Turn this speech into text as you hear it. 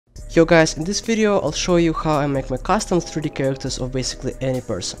Yo guys, in this video I'll show you how I make my custom 3D characters of basically any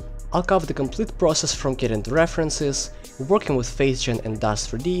person. I'll cover the complete process from getting the references, working with FaceGen and Dust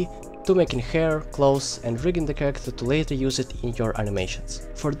 3D, to making hair, clothes and rigging the character to later use it in your animations.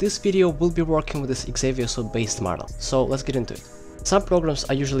 For this video we'll be working with this Xaviersobased model, so let's get into it. Some programs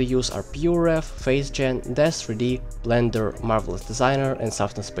I usually use are PureRef, FaceGen, Dust 3D, Blender, Marvelous Designer and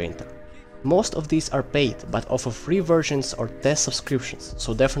Substance Painter. Most of these are paid, but offer free versions or test subscriptions,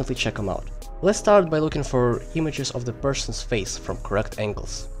 so definitely check them out. Let's start by looking for images of the person's face from correct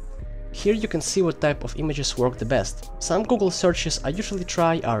angles. Here you can see what type of images work the best. Some Google searches I usually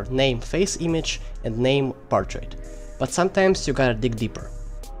try are name face image and name portrait, but sometimes you gotta dig deeper.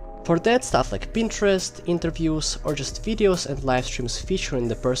 For that, stuff like Pinterest, interviews or just videos and live streams featuring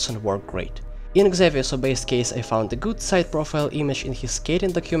the person work great. In Xaviersobased case I found a good side profile image in his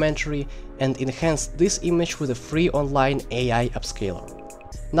skating documentary and enhanced this image with a free online AI upscaler.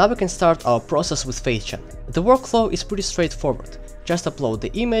 Now we can start our process with FaceGen. The workflow is pretty straightforward, just upload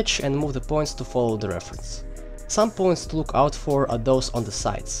the image and move the points to follow the reference. Some points to look out for are those on the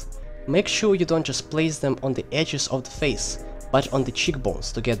sides. Make sure you don't just place them on the edges of the face, but on the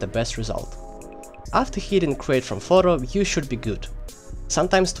cheekbones to get the best result. After hitting create from photo, you should be good.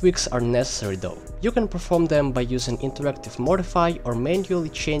 Sometimes tweaks are necessary though. You can perform them by using interactive modify or manually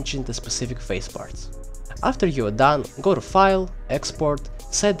changing the specific face parts. After you are done, go to File, Export,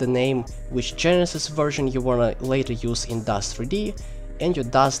 set the name, which Genesis version you wanna later use in Dust 3D, and your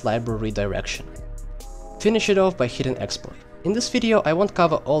Dust library redirection. Finish it off by hitting Export. In this video I won't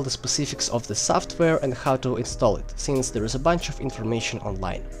cover all the specifics of the software and how to install it, since there is a bunch of information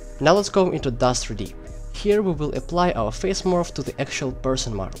online. Now let's go into Dust 3D. Here we will apply our face morph to the actual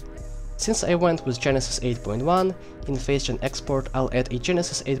person model. Since I went with Genesis 8.1, in FaceGen export I'll add a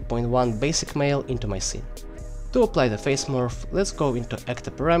Genesis 8.1 basic male into my scene. To apply the face morph, let's go into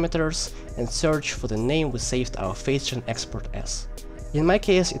Actor Parameters and search for the name we saved our FaceGen export as. In my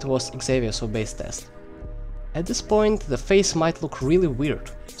case it was Xaviersobased test. At this point the face might look really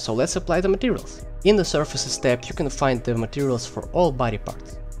weird, so let's apply the materials. In the Surfaces tab you can find the materials for all body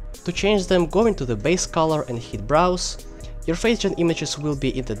parts. To change them, go into the base color and hit Browse. Your FaceGen images will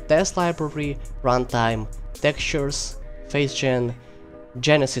be in the Dust library, Runtime, Textures, FaceGen,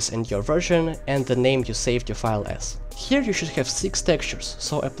 Genesis and your version, and the name you saved your file as. Here you should have 6 textures,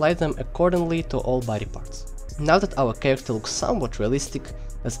 so apply them accordingly to all body parts. Now that our character looks somewhat realistic,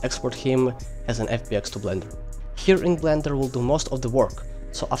 let's export him as an FBX to Blender. Here in Blender we'll do most of the work,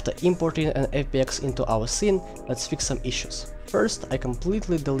 so after importing an FBX into our scene, let's fix some issues. First, I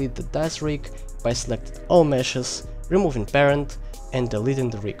completely delete the Dust rig by selecting all meshes, removing parent, and deleting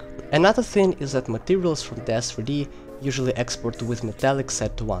the rig. Another thing is that materials from Dust 3D usually export with metallic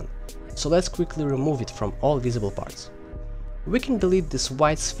set to 1, so let's quickly remove it from all visible parts. We can delete these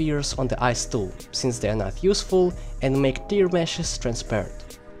white spheres on the eyes tool, since they are not useful, and make tear meshes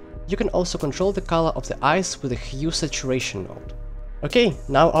transparent. You can also control the color of the eyes with the hue saturation node. Okay,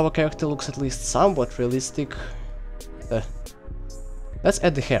 now our character looks at least somewhat realistic. Let's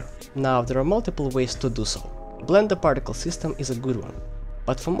add the hair. Now there are multiple ways to do so. Blender particle system is a good one,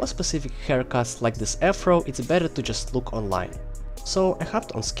 but for more specific haircuts like this afro it's better to just look online. So I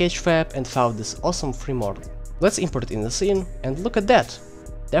hopped on Sketchfab and found this awesome free model. Let's import it in the scene and look at that!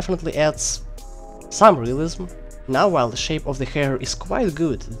 Definitely adds some realism. Now while the shape of the hair is quite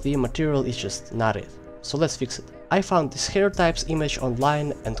good, the material is just not it. So let's fix it. I found this hair types image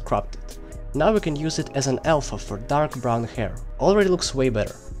online and cropped it. Now we can use it as an alpha for dark brown hair. Already looks way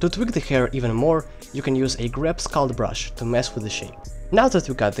better. To tweak the hair even more, you can use a grab sculpt brush to mess with the shape. Now that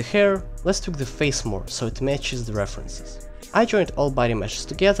we got the hair, let's tweak the face more so it matches the references. I joined all body meshes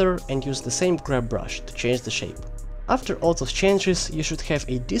together and used the same grab brush to change the shape. After all those changes, you should have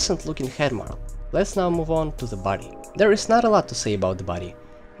a decent looking head model. Let's now move on to the body. There is not a lot to say about the body.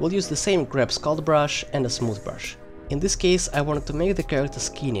 We'll use the same grab sculpt brush and a smooth brush. In this case I wanted to make the character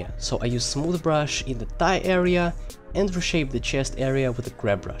skinnier, so I used smooth brush in the thigh area and reshape the chest area with a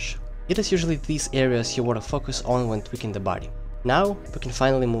grab brush. It is usually these areas you want to focus on when tweaking the body. Now we can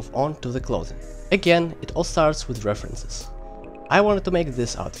finally move on to the clothing. Again, it all starts with references. I wanted to make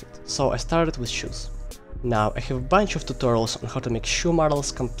this outfit, so I started with shoes. Now I have a bunch of tutorials on how to make shoe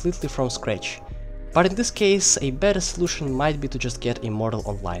models completely from scratch, but in this case a better solution might be to just get a model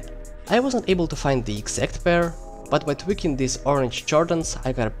online. I wasn't able to find the exact pair, but by tweaking these orange Jordans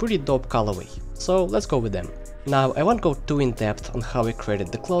I got a pretty dope colorway, so let's go with them. Now I won't go too in depth on how I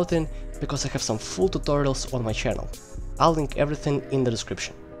created the clothing, because I have some full tutorials on my channel. I'll link everything in the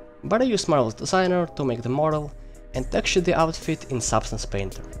description. But I used Marvelous Designer to make the model and texture the outfit in Substance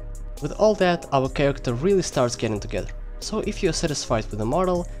Painter. With all that, our character really starts getting together. So if you are satisfied with the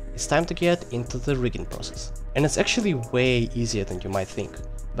model, it's time to get into the rigging process. And it's actually way easier than you might think,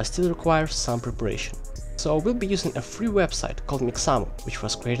 but still requires some preparation. So we'll be using a free website called Mixamo, which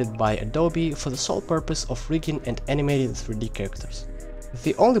was created by Adobe for the sole purpose of rigging and animating 3D characters.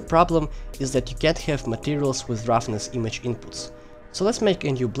 The only problem is that you can't have materials with roughness image inputs. So let's make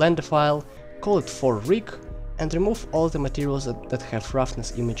a new Blender file, call it for rig, and remove all the materials that have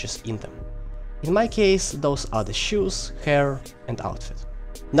roughness images in them. In my case, those are the shoes, hair, and outfit.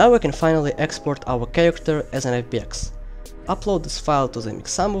 Now we can finally export our character as an FBX. Upload this file to the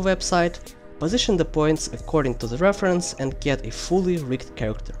Mixamo website, position the points according to the reference, and get a fully rigged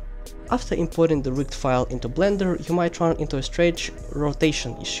character. After importing the rigged file into Blender, you might run into a strange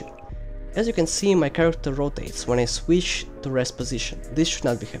rotation issue. As you can see, my character rotates when I switch to rest position. This should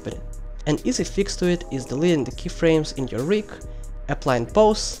not be happening. An easy fix to it is deleting the keyframes in your rig, applying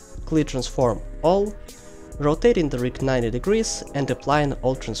pose, clear transform all, rotating the rig 90 degrees, and applying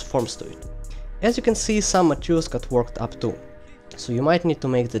all transforms to it. As you can see, some materials got worked up too. So you might need to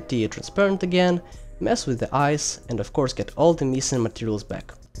make the TA transparent again, mess with the eyes, and of course get all the missing materials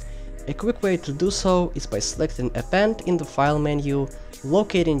back. A quick way to do so is by selecting Append in the file menu,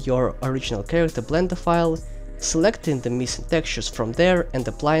 locating your original character Blender file, selecting the missing textures from there and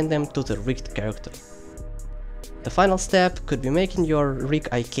applying them to the rigged character. The final step could be making your rig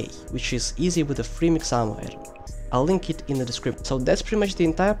IK, which is easy with a free Mixamo add-on. I'll link it in the description. So that's pretty much the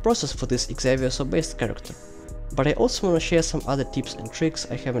entire process for this Xaviersobased character. But I also want to share some other tips and tricks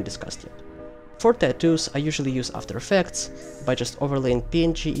I haven't discussed yet. For tattoos, I usually use After Effects by just overlaying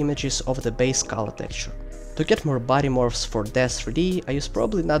PNG images over the base color texture. To get more body morphs for Dash 3D, I use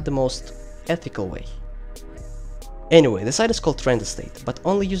probably not the most ethical way. Anyway, the site is called Render State, but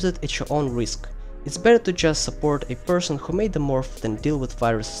only use it at your own risk. It's better to just support a person who made the morph than deal with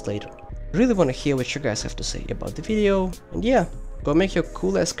viruses later. Really wanna hear what you guys have to say about the video, and yeah, go make your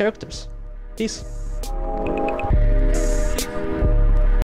cool ass characters. Peace!